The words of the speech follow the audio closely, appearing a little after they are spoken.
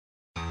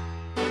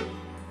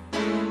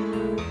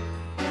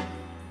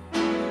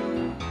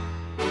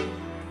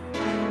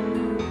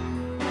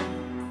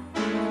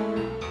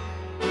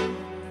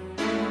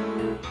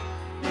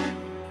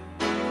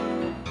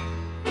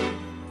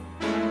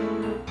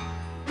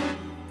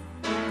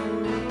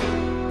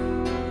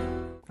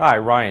Hi,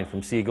 Ryan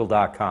from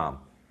SeaEagle.com.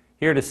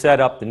 Here to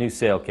set up the new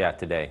SailCat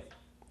today.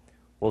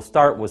 We'll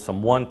start with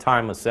some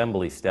one-time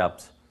assembly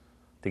steps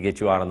to get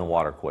you out on the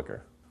water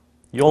quicker.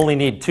 You only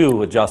need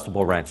 2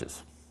 adjustable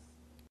wrenches.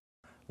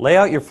 Lay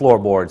out your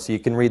floorboards so you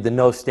can read the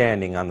no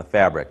standing on the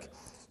fabric.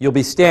 You'll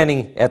be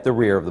standing at the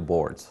rear of the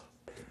boards.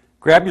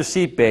 Grab your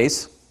seat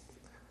base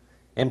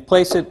and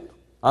place it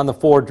on the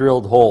 4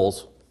 drilled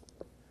holes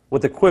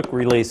with a quick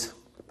release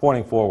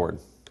pointing forward.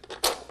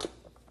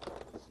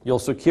 You'll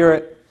secure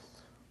it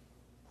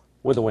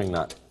with a wing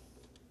nut.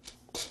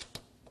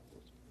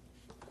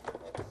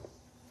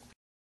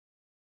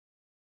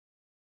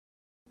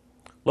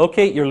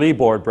 Locate your lee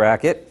board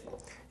bracket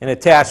and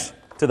attach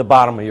to the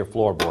bottom of your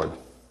floorboard.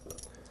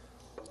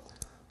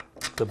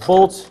 The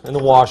bolts and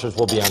the washers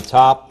will be on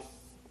top,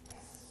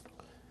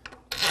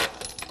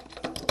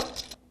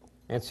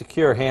 and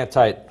secure hand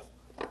tight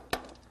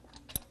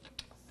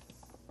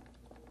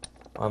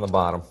on the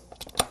bottom.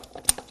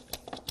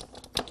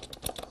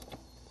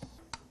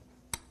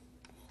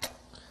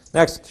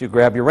 Next, you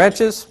grab your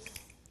wrenches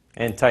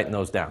and tighten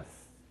those down.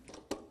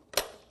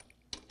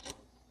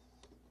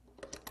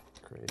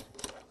 Great.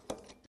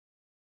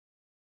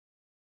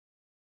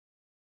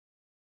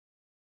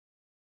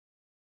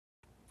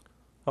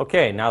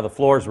 Okay, now the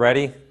floor is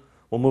ready.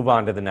 We'll move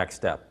on to the next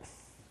step.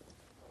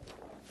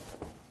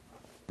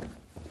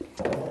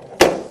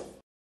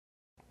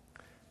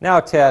 Now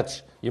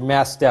attach your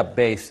mast step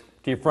base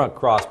to your front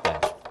cross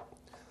bench.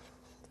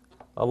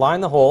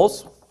 Align the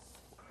holes.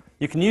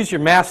 You can use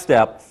your mast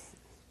step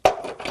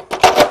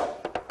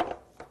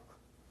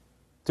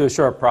to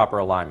assure proper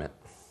alignment.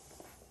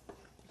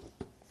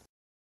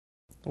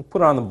 We'll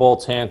put on the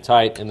bolts hand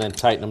tight and then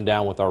tighten them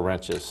down with our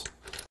wrenches.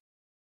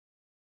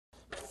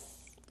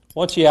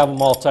 Once you have them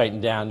all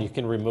tightened down, you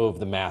can remove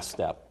the mast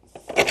step.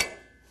 You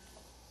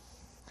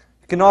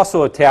can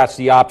also attach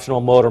the optional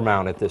motor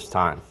mount at this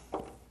time.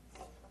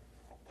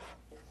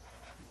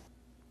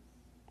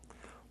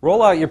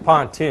 Roll out your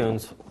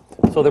pontoons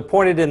so they're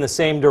pointed in the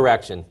same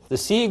direction. The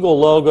Sea Eagle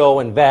logo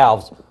and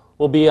valves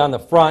will be on the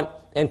front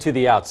and to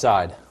the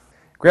outside.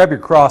 Grab your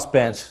cross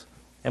bench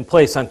and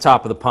place on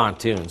top of the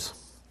pontoons.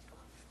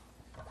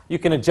 You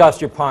can adjust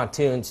your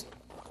pontoons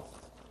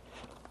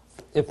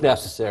if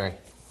necessary.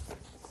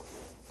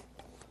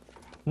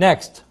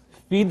 Next,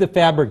 feed the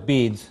fabric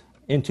beads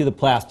into the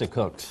plastic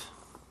hooks.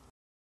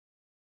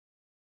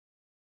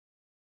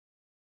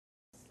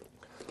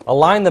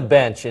 Align the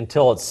bench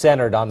until it's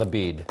centered on the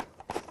bead.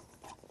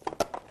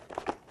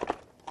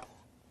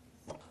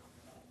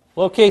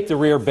 Locate the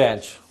rear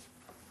bench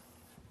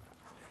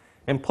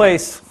and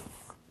place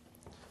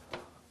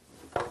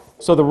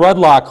so the rud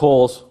lock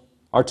holes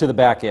are to the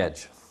back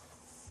edge.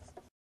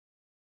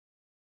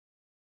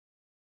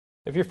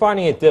 If you're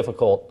finding it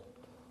difficult,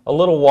 a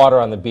little water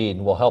on the bead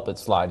will help it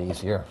slide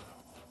easier.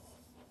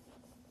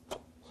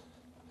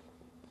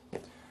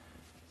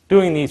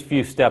 Doing these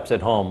few steps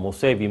at home will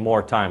save you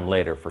more time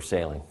later for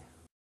sailing.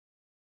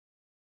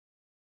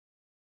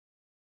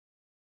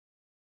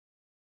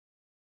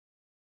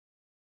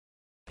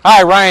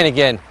 Hi, Ryan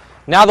again.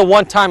 Now the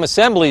one-time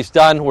assembly is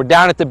done, we're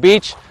down at the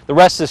beach. The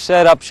rest of the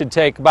setup should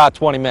take about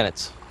 20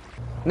 minutes.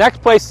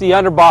 Next, place the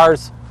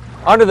underbars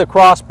under the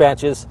cross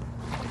benches,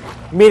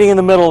 meeting in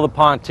the middle of the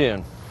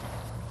pontoon.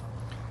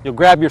 You'll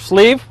grab your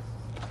sleeve,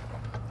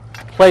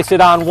 place it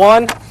on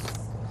one,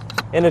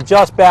 and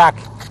adjust back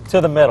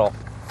to the middle.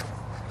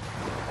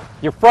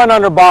 Your front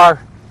underbar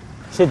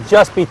should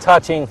just be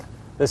touching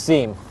the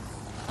seam.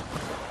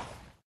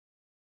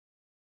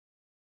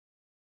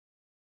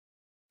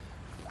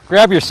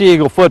 Grab your Sea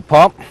Eagle foot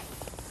pump,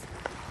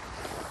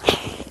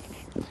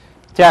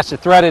 attach the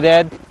threaded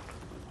end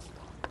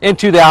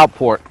into the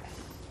outport.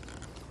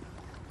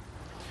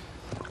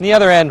 On the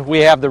other end,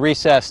 we have the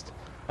recessed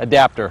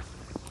adapter.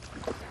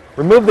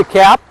 Remove the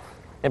cap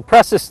and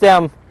press the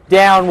stem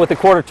down with the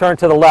quarter turn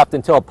to the left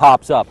until it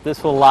pops up.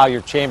 This will allow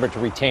your chamber to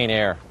retain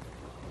air.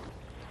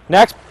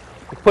 Next,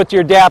 put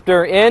your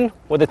adapter in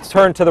with it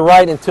turned to the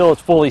right until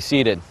it's fully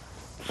seated.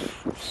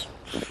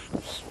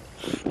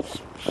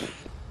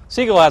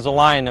 Sea Eagle has a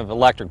line of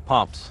electric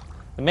pumps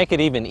that make it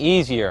even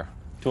easier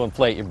to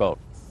inflate your boat.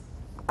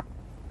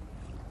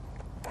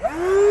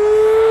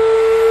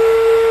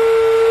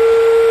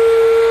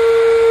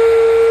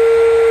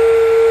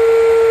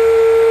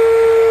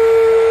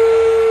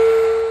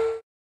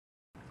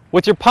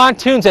 With your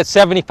pontoons at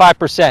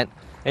 75%,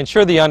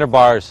 ensure the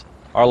underbars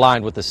are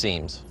aligned with the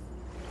seams.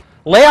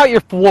 Lay out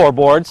your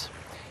floorboards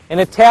and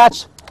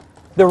attach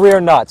the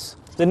rear nuts.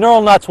 The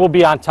knurl nuts will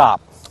be on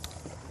top.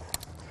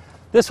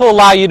 This will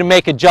allow you to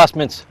make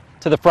adjustments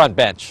to the front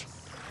bench.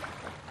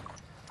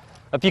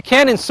 If you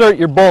can't insert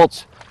your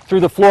bolts through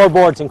the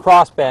floorboards and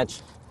cross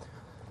bench,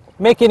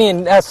 make any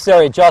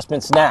necessary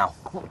adjustments now.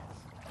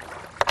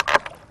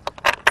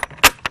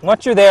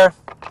 Once you're there,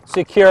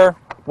 secure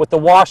with the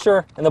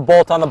washer and the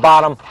bolt on the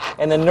bottom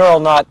and the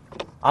knurl nut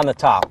on the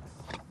top.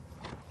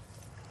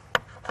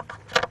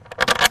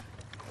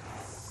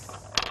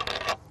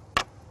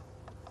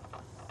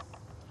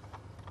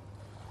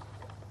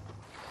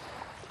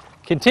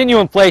 Continue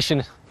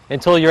inflation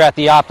until you're at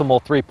the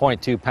optimal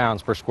 3.2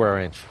 pounds per square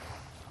inch.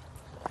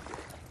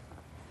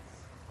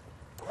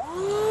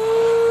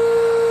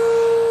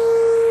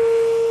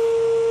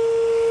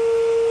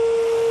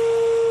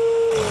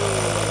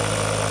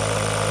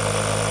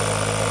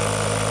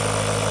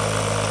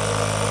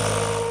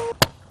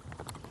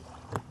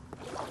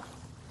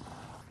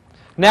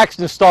 Next,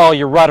 install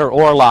your rudder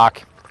oar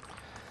lock.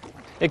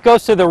 It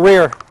goes to the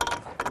rear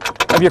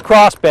of your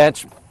cross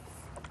bench, and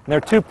there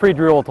are two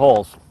pre-drilled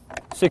holes.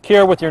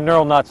 Secure with your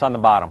knurl nuts on the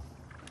bottom.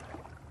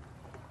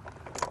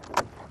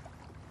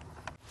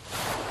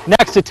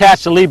 Next,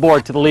 attach the lee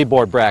board to the lee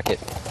board bracket.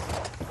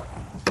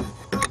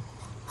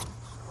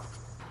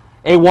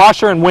 A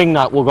washer and wing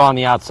nut will go on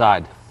the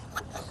outside.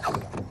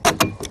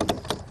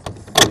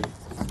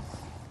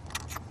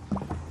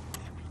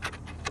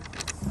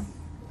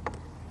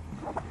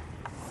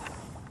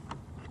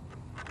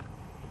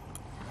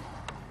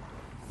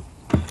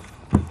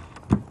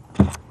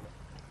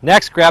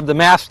 Next, grab the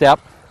mast step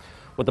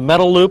with the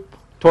metal loop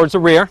towards the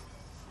rear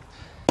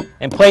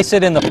and place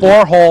it in the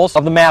 4 holes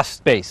of the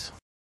mast base.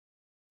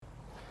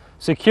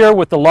 Secure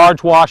with the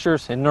large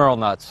washers and knurl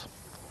nuts.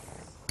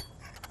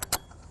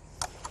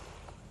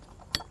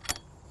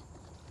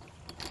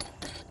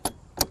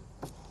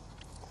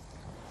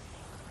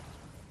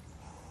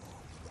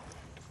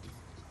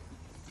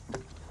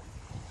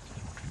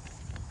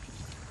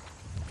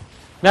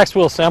 Next,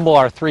 we'll assemble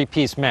our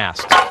 3-piece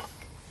mast.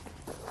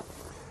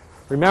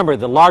 Remember,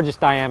 the largest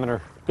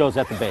diameter goes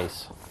at the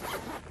base.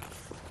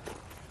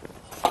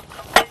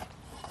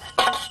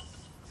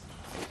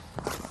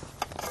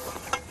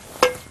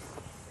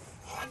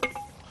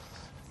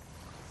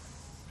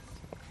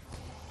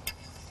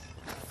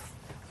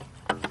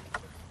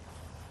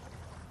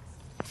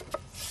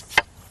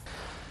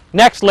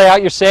 Next, lay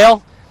out your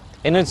sail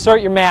and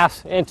insert your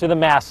mast into the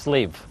mast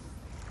sleeve.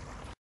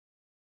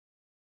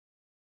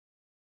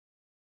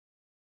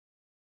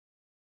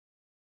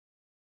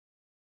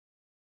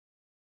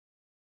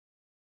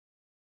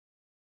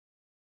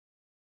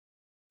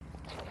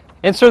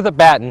 Insert the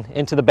batten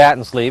into the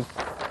batten sleeve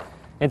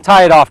and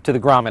tie it off to the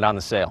grommet on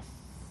the sail.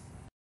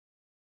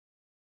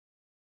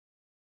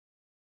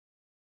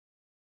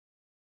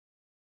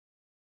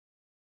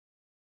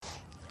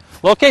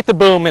 Locate the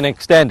boom and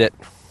extend it.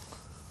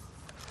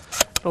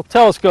 It'll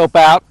telescope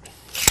out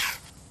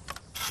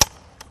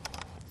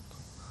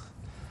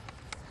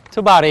to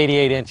about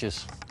 88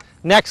 inches.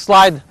 Next,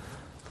 slide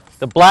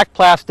the black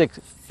plastic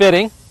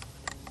fitting,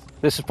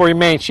 this is for your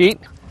main sheet,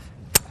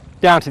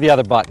 down to the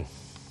other button.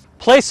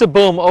 Place the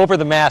boom over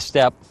the mast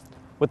step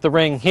with the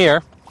ring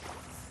here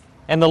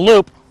and the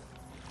loop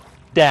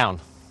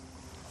down.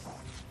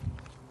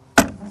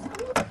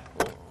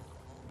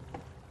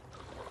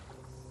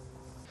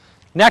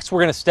 Next, we're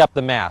going to step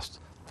the mast.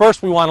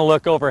 First, we want to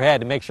look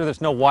overhead to make sure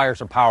there's no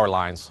wires or power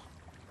lines.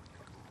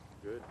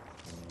 Good.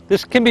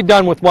 This can be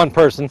done with one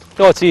person,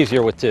 though it's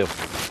easier with 2.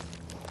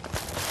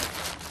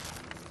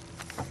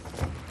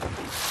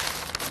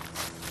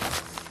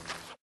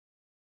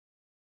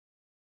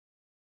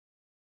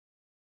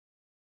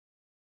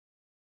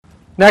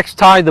 Next,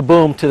 tie the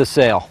boom to the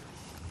sail.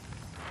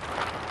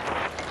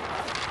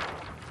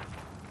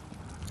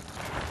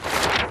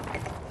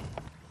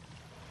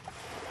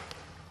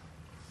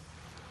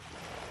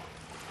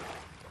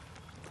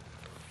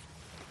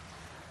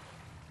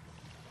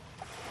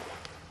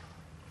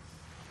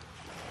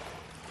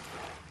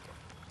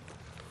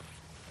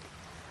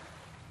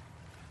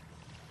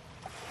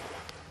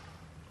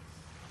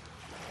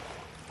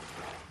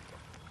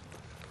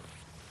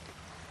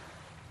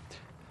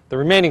 The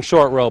remaining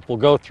short rope will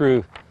go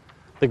through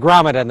the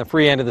grommet on the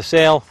free end of the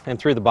sail and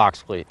through the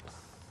box cleat.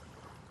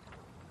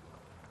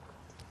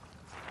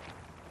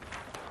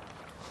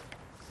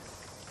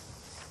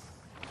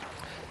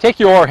 Take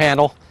your oar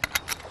handle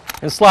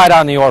and slide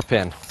on the oar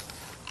pin.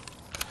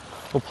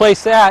 We'll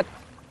place that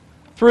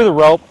through the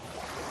rope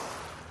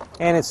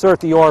and insert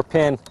the oar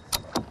pin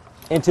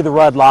into the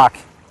rud lock,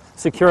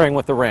 securing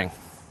with the ring.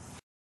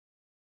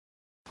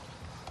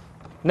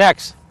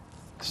 Next,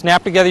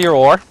 snap together your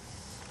oar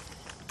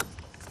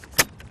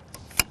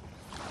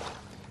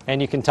and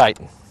you can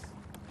tighten.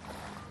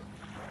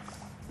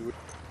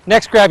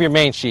 Next, grab your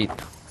main sheet.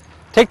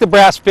 Take the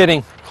brass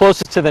fitting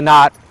closest to the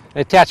knot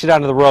and attach it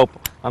onto the rope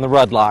on the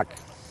rud lock.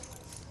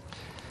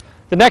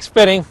 The next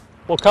fitting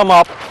will come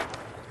up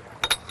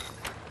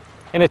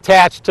and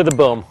attach to the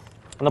boom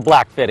on the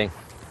black fitting.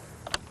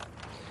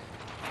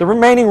 The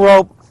remaining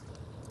rope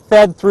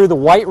fed through the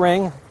white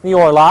ring, the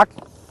oar lock,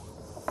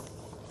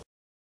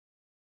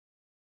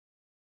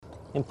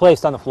 and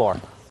placed on the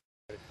floor.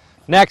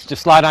 Next,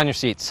 just slide on your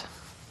seats.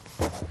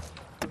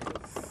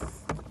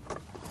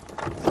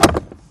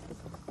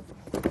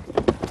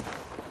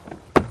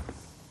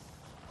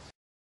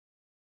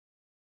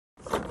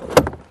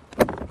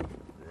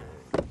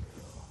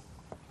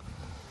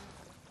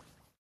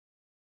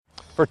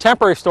 For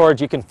temporary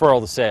storage, you can furl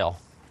the sail.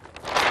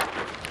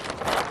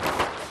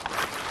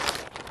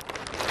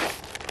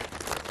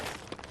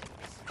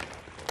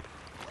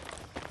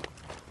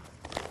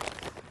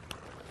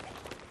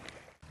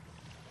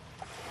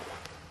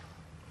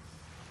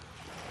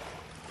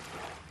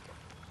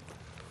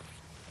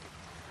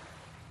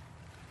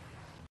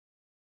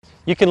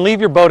 You can leave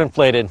your boat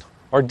inflated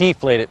or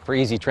deflate it for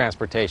easy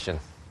transportation.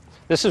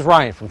 This is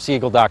Ryan from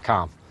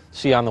SeaEagle.com.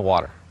 See you on the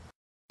water.